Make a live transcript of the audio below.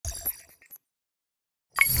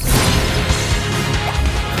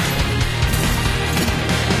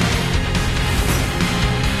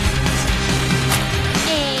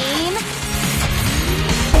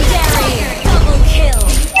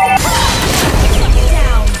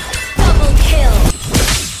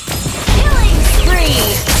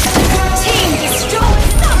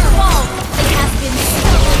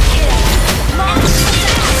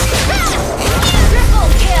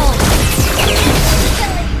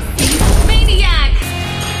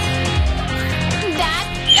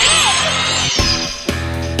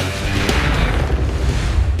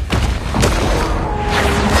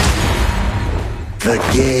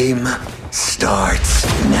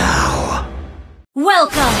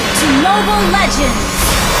Welcome to Mobile Legends!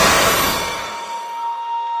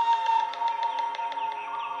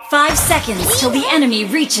 5 seconds till the enemy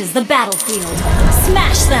reaches the battlefield.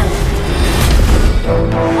 Smash them!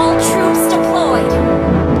 All troops deployed!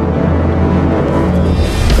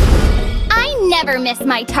 I never miss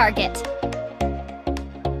my target.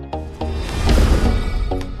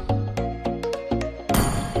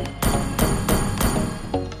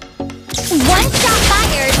 One shot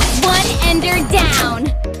fired, one ender down.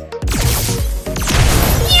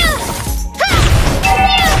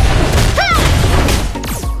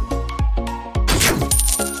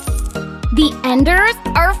 The enders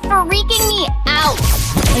are freaking me out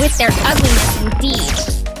with their ugliness indeed.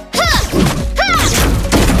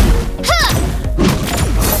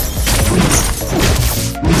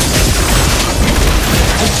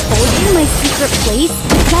 I told you my secret place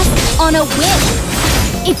just on a whim.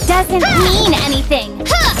 It doesn't mean anything.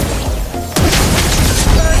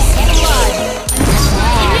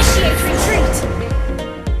 Initiate retreat!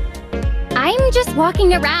 I'm just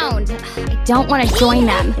walking around. I don't want to join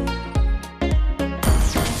them.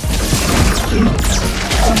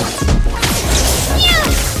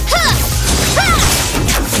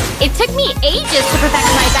 It took me ages to perfect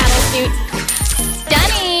my battle suit.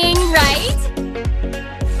 Stunning, right?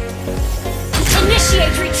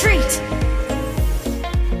 Initiate retreat!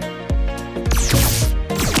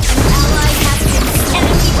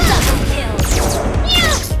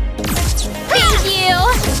 Thank you!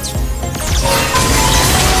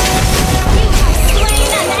 You have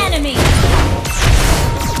slain an enemy!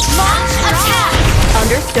 Launch attack!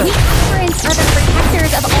 Understood. The Aspirants are the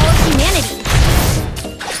protectors of all humanity.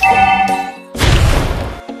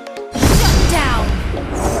 Shut down!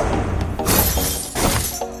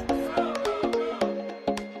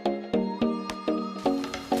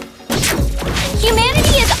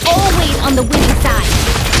 Humanity is always on the winning side.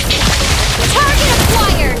 Target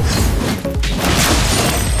acquired!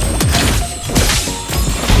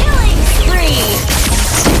 Killing spree!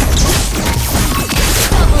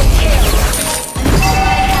 Double kill!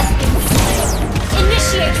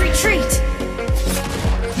 Initiate retreat!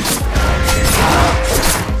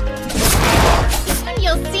 And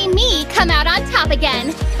you'll see me come out on top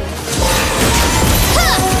again.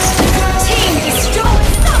 Team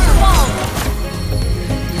destroyed the wall!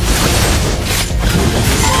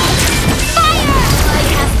 Fire! I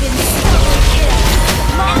have been double kill!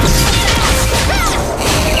 Launch attack!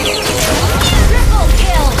 Triple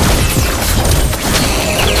kill!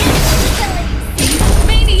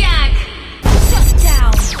 Maniac! Shut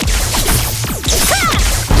down!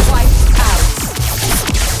 Wiped out!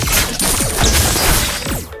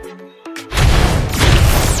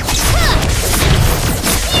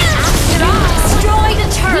 Destroy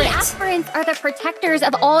the The turret! Aspirants are the protectors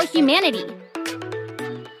of all humanity.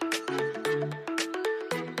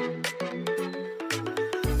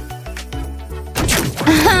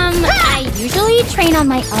 I usually train on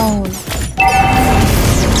my own.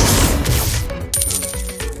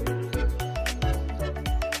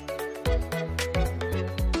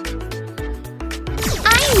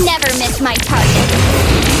 I never miss my target.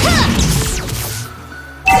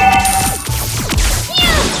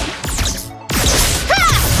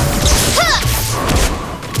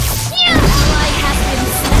 Ally has been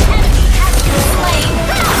slain. Enemy has been slain.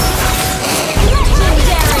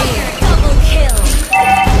 Legendary! Double kill!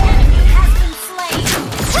 Enemy has been slain.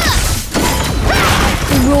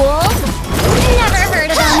 Rules? Never heard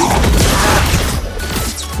of them.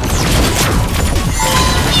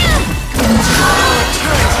 Our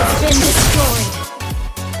turret has been destroyed.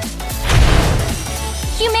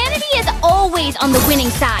 Humanity is always on the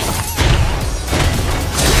winning side.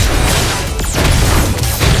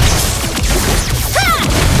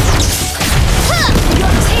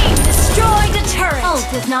 Your team destroyed a turret.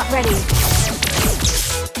 Ult is not ready.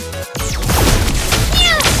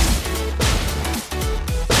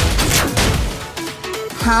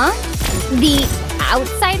 Huh? The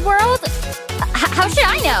outside world? How should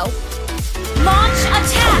I know? Launch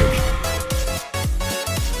attack!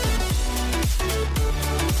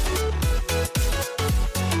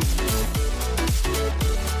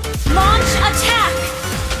 Launch attack!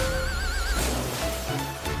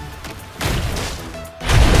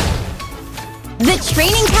 The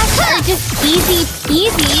training tests are just easy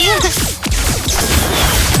peasy.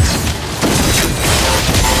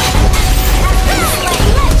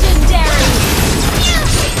 Legendary!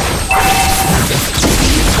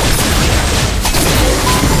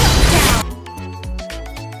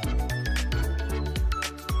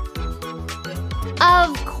 Of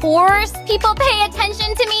course people pay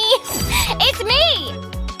attention to me. It's me!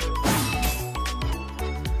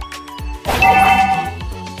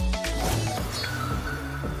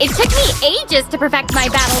 It took me ages to perfect my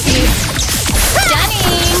battle suit.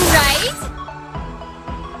 Stunning, right?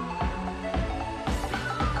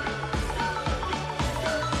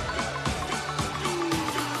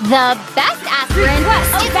 The best aspirant is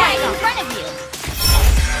right in front of you.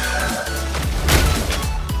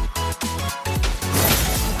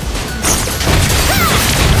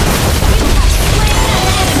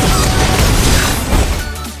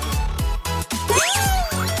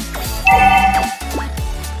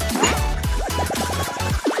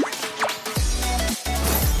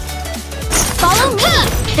 Follow me!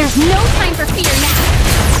 There's no time for fear now.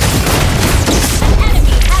 An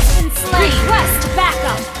enemy has been slain. Request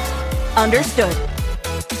backup. Understood.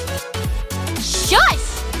 Shush!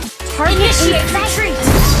 Target Initiate retreat. An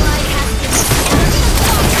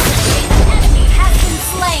enemy has been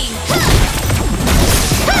slain.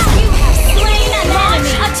 You have slain an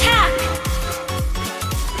enemy. Attack.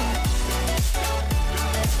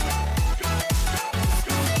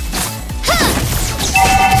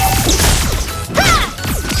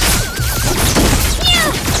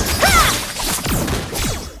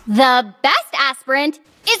 The best aspirant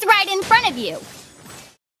is right in front of you.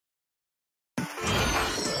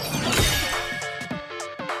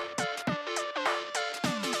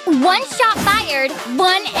 One shot fired,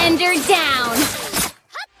 one ender down.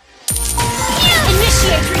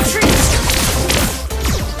 Initiate retreat.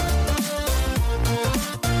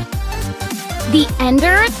 The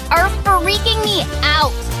enders are freaking me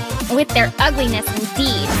out with their ugliness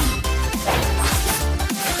indeed.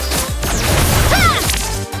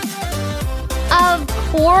 Of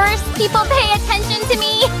course, people pay attention to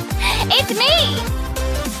me. It's me!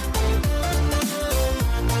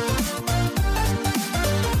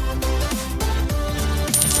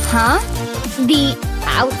 Huh? The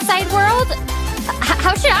outside world?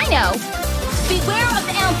 How should I know? Beware of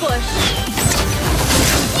ambush.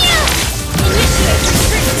 Initiate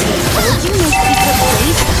retreat. Told you no secret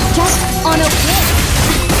police, just on a whim.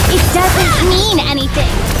 It doesn't mean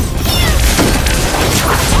anything.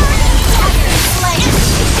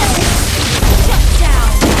 Shut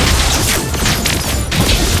down.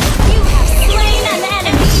 You have slain an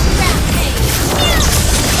enemy. Rampage.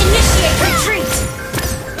 Initiate retreat.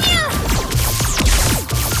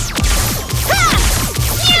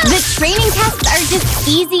 The training tests are just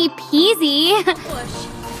easy peasy.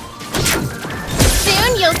 Soon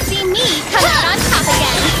you'll see me come out on top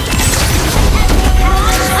again.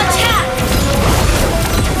 Attack.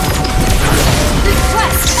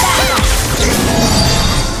 Request backup.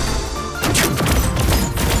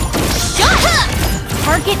 Shut up!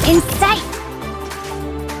 Target in sight.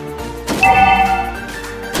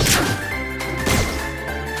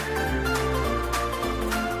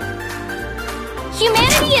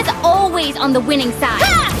 Humanity is always on the winning side.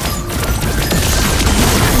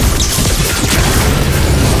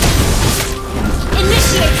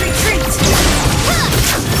 Initiate retreat.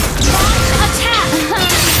 Launch attack.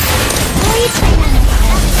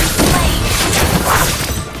 Slain.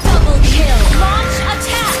 Double kill. Launch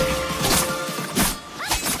attack.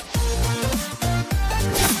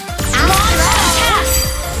 Launch attack.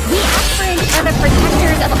 We aspirants are the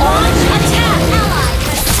protectors of all. Launch attack. Ally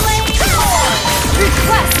has slain Gord.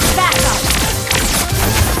 Request backup.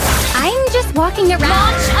 I'm just walking around.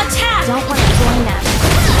 Launch attack. Don't want to join them.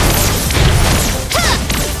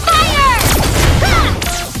 Fire!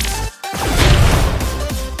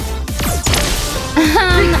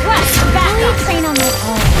 Request backup. I train on my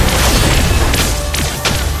own.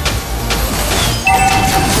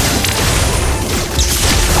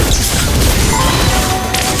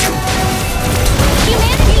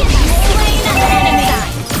 Humanity has slain an enemy.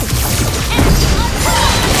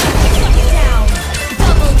 Down.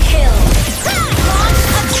 Double kill. Launch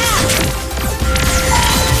attack.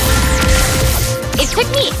 It took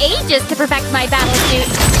me ages to perfect my battle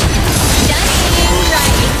suit.